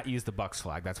to not use the Bucks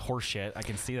flag. That's horseshit. I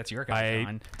can see that's your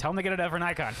icon. Tell him to get a different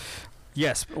icon.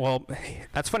 Yes, well,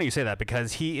 that's funny you say that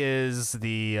because he is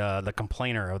the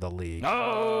complainer of the league.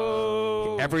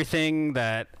 Oh, anything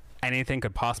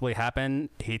could possibly happen,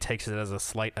 he takes it as a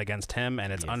slight against him,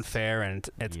 and it's unfair, and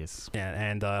it's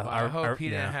I hope he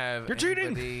didn't have you're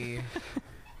cheating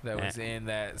that was in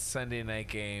that Sunday night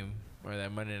game. Or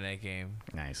that Monday night game.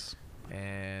 Nice.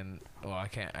 And I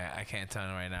can't tell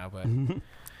him right now, but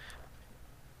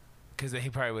because he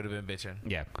probably would have been bitching.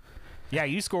 Yeah. Yeah,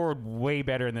 you scored way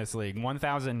better in this league.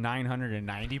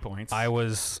 1,990 points. It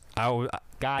was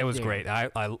great.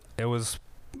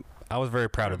 I was very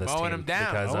proud of this mowing team. Him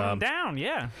down. Because, mowing him down,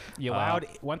 yeah. You allowed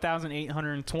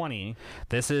 1,820.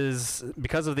 This is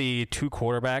because of the 2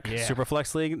 quarterback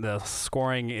Superflex league. The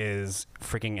scoring is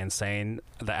freaking insane.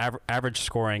 The average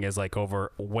scoring is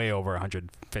way over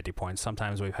 150 points.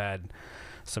 Sometimes we've had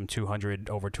some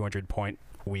over 200 point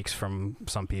weeks from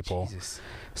some people. Jesus.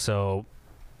 So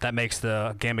that makes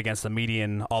the game against the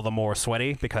median all the more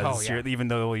sweaty because even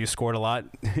though you scored a lot,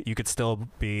 you could still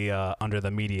be under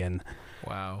the median.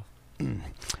 Wow.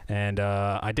 And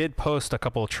I did post a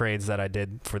couple of trades that I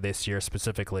did for this year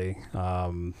specifically,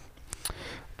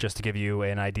 just to give you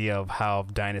an idea of how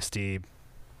Dynasty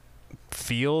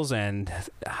feels and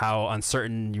how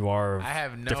uncertain you are of I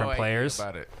have no different idea players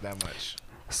about it that much.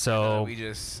 So we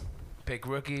just pick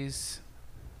rookies.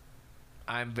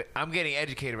 I'm getting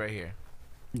educated right here.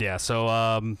 Yeah,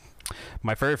 so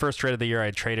my very first trade of the year,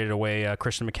 I traded away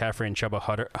Christian McCaffrey and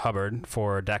Chuba Hubbard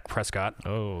for Dak Prescott.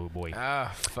 Oh, boy.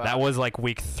 Fuck. That was like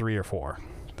week 3 or 4.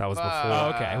 That was before.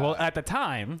 Oh, okay. Well, at the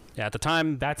time. Yeah, at the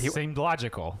time. That seemed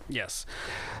logical. Yes.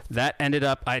 That ended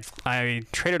up, I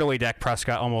traded away Dak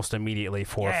Prescott almost immediately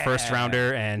for a first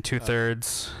rounder and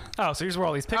 2/3. Oh, so here's where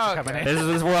all these picks are coming in. This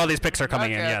is where all these picks are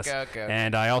coming in, yes. Okay.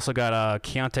 And I also got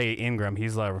Keontae Ingram. He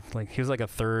was like a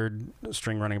third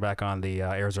string running back on the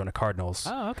Arizona Cardinals.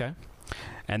 Oh, okay.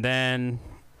 And then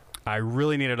I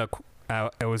really needed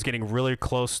I was getting really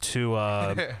close to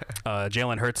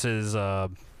Jalen Hurts'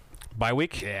 bye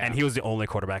week, and he was the only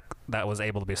quarterback that was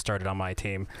able to be started on my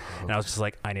team. And I was just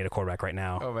like, I need a quarterback right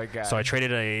now. Oh my god! So I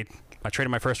traded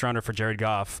my first rounder for Jared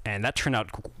Goff, and that turned out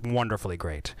wonderfully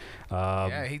great.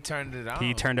 Yeah, he turned it on.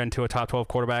 He turned into a top 12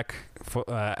 quarterback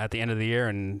at the end of the year,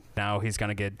 and now he's going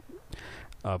to get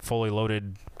a fully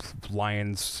loaded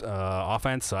Lions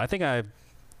offense. So I think I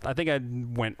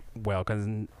went well,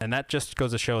 and that just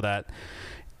goes to show that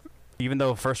even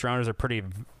though first rounders are pretty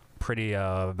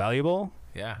valuable.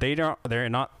 Yeah, they're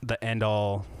not the end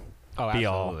all be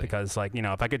all, because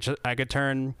if I could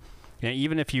turn,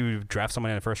 even if you draft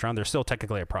someone in the first round, they're still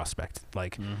technically a prospect.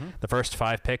 Like the first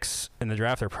 5 picks in the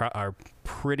draft are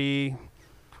pretty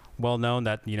well known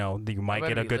that you might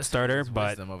get a good starter.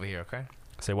 But over here, okay?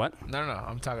 Say what? No,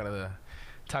 I'm talking to the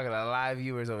live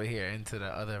viewers over here and to the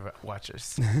other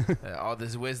watchers. All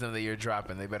this wisdom that you're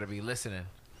dropping, they better be listening.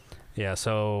 Yeah,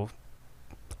 so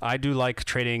I do like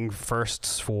trading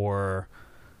firsts for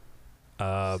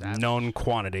known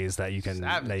quantities that you can.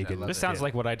 This sounds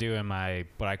like what I do in my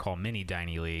what I call mini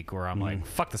Dynasty league, where I'm like,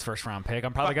 fuck this first round pick.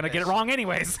 I'm probably gonna get it wrong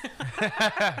anyways.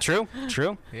 True.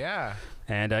 Yeah.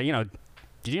 And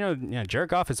did you know Jared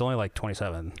Goff is only like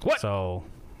 27? What? So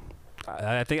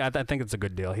I think it's a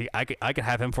good deal. I could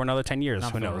have him for another 10 years.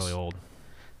 Who knows? Really old.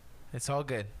 It's all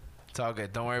good.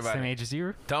 Don't worry about it. Same age as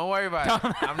you? Don't worry about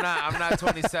it. I'm not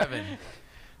 27.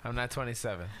 I'm not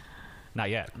 27. Not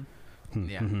yet.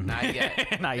 Yeah, not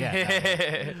yet. Not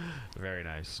yet. Very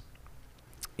nice.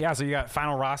 Yeah, so you got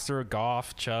final roster: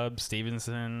 Goff, Chubb,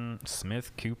 Stevenson,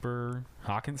 Smith, Cooper,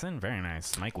 Hawkinson. Very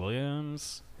nice. Mike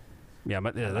Williams. Yeah,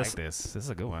 but I like this. This is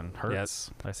a good one.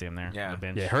 Hurts. I see him there. Yeah. On the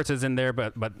bench. Yeah, Hurts is in there,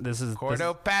 but this is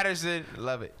Cordell Patterson.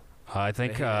 Love it. I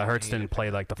think Hurts didn't play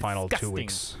like the final 2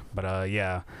 weeks, but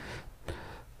yeah,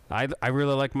 I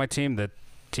really like my team. The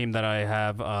team that I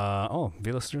have.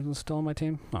 Vilas is still on my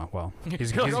team. Oh well,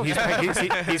 he's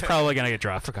probably gonna get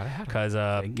dropped. I forgot I had him. Because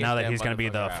now that he's gonna be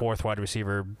the 4th wide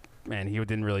receiver, and he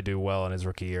didn't really do well in his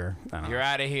rookie year. You're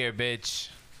out of here, bitch.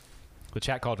 The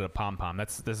chat called it a pom pom.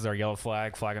 This is our yellow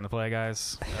flag in the play,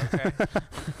 guys. Okay.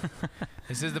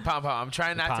 This is the pom pom. I'm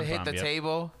trying not to hit the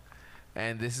table,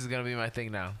 and this is gonna be my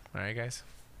thing now. All right, guys.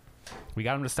 We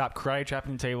got him to stop karate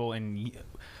trapping the table and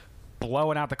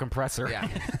blowing out the compressor. Yeah.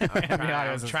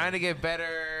 I'm trying to get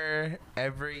better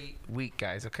every week,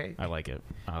 guys. Okay. I like it.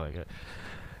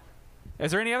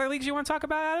 Is there any other leagues you want to talk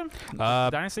about,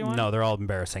 Adam? Dynasty one? No, they're all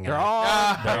embarrassing. They're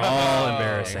all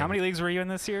embarrassing. How many leagues were you in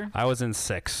this year? I was in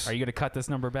 6. Are you going to cut this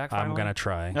number back finally? I'm going to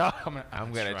try.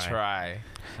 I'm going to try.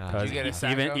 Did you get a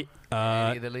sack any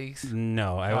of the leagues?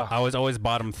 No. I was always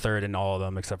bottom 3rd in all of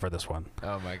them except for this one.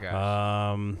 Oh, my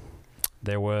gosh.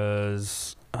 There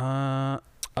was...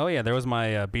 there was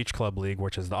my Beach Club League,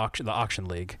 which is the auction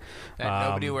league. And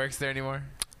nobody works there anymore?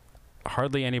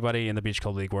 Hardly anybody in the Beach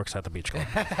Club League works at the Beach Club.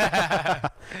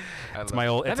 It's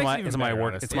my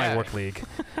work league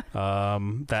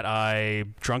that I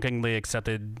drunkenly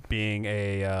accepted being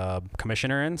a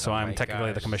commissioner in. So I'm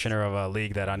technically the commissioner of a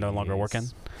league that I no longer work in.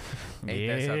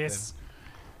 Yes.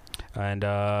 And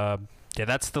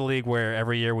that's the league where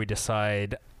every year we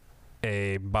decide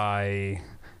by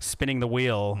spinning the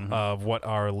wheel of what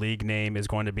our league name is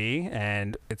going to be,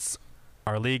 and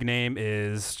our league name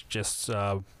is just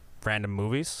random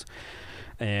movies,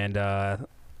 and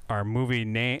our movie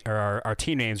name or our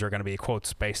team names are going to be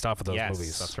quotes based off of those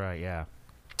movies. That's right. Yeah.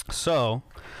 So,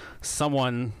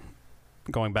 someone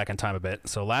going back in time a bit.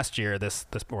 So last year, this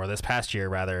past year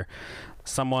rather,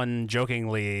 someone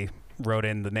jokingly wrote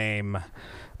in the name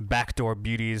Backdoor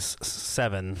Beauties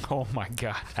 7. Oh my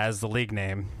god. As the league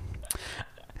name.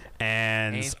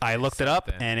 And Ain't I looked it up,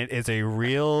 something. and it is a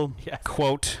real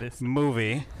quote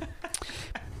movie.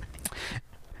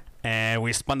 And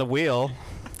we spun the wheel,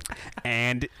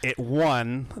 and it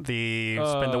won the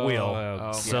spin the wheel.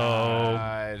 Oh, So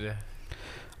God.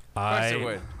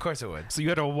 Of course it would. So you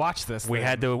had to watch this. We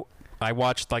had to. I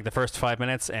watched like the first 5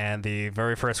 minutes, and the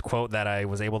very first quote that I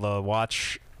was able to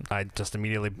watch, I just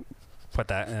immediately put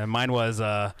that. And mine was,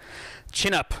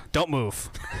 "Chin up, don't move."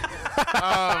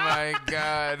 Oh my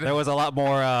God. There was a lot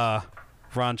more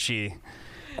raunchy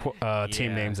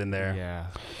team names in there. Yeah.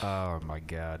 Oh my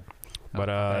God. But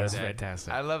That's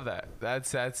fantastic. I love that.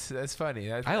 That's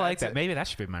funny. I like that. Maybe that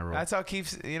should be my rule. That's how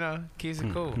keeps it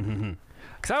cool.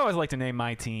 Because I always like to name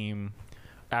my team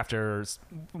after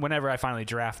whenever I finally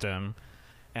draft them,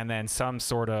 and then some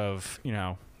sort of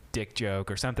dick joke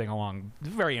or something along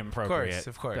very inappropriate.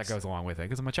 Of course. That goes along with it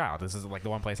because I'm a child. This is like the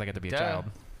one place I get to be a Duh. child.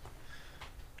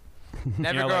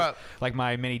 Never grow up. Like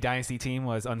my mini dynasty team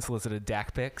was unsolicited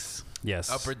DAC picks. yes.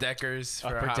 Upper deckers for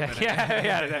Upper a hot deck, minute.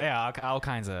 yeah, all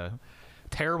kinds of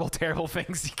terrible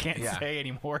things you can't say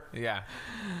anymore. Yeah.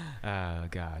 Oh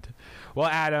God. Well,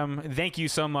 Adam, thank you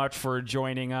so much for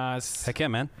joining us. Heck yeah,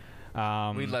 man.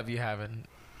 We love you having.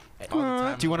 all the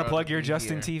time Do you want to in the world plug your be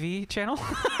Justin here. TV channel?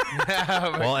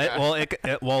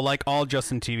 Well, like all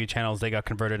Justin TV channels, they got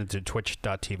converted into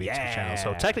Twitch.tv channels.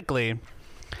 So technically,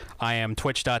 I am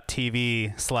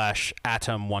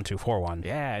Twitch.tv/Atom1241.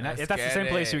 Yeah, and Let's that's the get same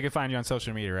place it. we can find you on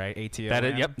social media, right? ATO. That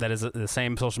is, yep, that is the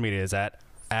same social media as at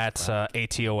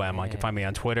ATOM. You can find me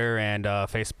on Twitter and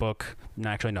Facebook. No,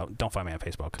 actually, no, don't find me on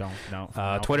Facebook.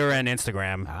 No. Twitter and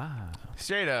Instagram.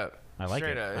 Straight up. I like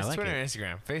Straight it. up. I It's like Twitter it. and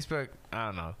Instagram. Facebook, I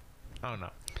don't know.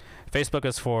 Facebook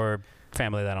is for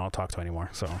family that I don't talk to anymore.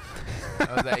 So You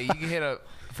can hit up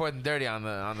 4th and Dirty on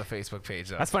the Facebook page,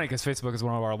 though. That's funny because Facebook is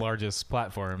one of our largest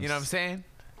platforms. You know what I'm saying?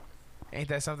 Ain't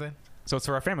that something? So it's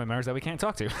for our family members that we can't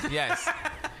talk to. Yes.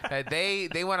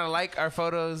 They want to like our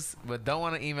photos, but don't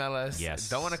want to email us. Yes.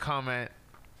 Don't want to comment.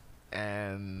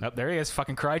 And Oh, there he is,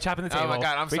 fucking cry chopping the table. oh my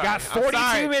God, we sorry. got 42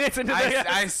 sorry. minutes into this.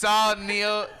 I saw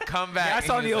Neil come back. Yeah, I and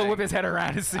saw he was Neil like, whip his head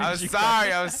around as soon I as was you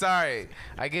sorry. I was sorry.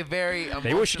 I get very emotional.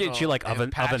 maybe we should get you like and oven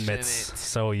mitts, passionate.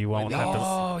 so you won't have to.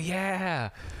 Oh yeah.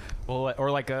 Well, or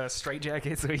like a straight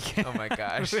jacket so he can. Oh my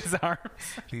gosh. His arms.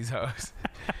 These hoes.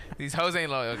 These hoes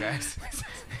ain't loyal, guys.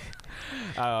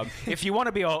 If you want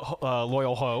to be a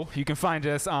loyal hoe, you can find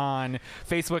us on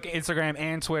Facebook, Instagram,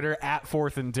 and Twitter at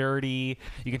 4th and Dirty.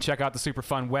 You can check out the super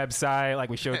fun website like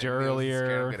we showed you Neil's scared I'm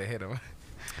earlier. gonna hit him.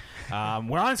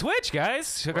 We're on Twitch,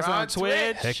 guys. Check us We're out on on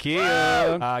Twitch. Heck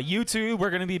yeah. YouTube, we're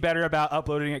going to be better about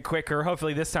uploading it quicker.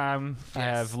 Hopefully this time I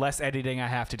Yes. have less editing I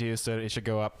have to do, so it should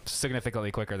go up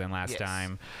significantly quicker than last Yes.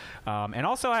 time. And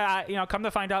also, I come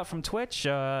to find out from Twitch,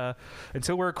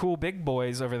 until we're cool big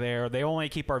boys over there, they only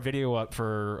keep our video up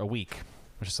for a week,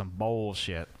 which is some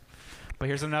bullshit. But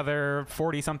here's another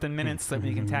 40-something minutes that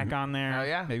we can tack on there. Oh,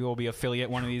 yeah. Maybe we'll be affiliate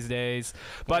one of these days.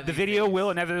 But of the these video days. will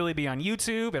inevitably be on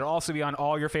YouTube. It'll also be on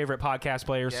all your favorite podcast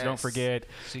players, so don't Yes. forget.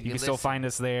 So You can still listen. find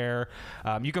us there.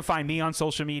 You can find me on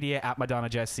social media at Madonna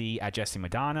Jesse, at Jesse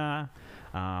Madonna.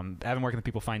 Evan, where can the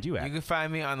people find you at? You can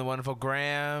find me on the wonderful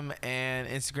Gram and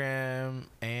Instagram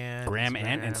and Gram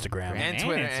and Instagram. and And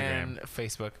Twitter Instagram. and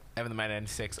Facebook. Evan the Man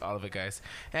 96, all of it, guys.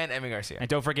 And Emmy Garcia. And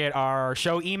don't forget our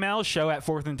show email,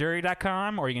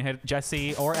 show@4thanddirty.com, or you can hit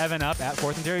Jesse or Evan up at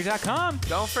 4thanddirty.com.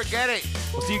 Don't forget it.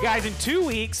 We'll see you guys in 2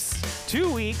 weeks.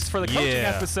 2 weeks for the coaching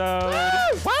Yeah. episode.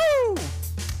 Woo!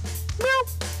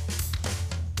 Woo!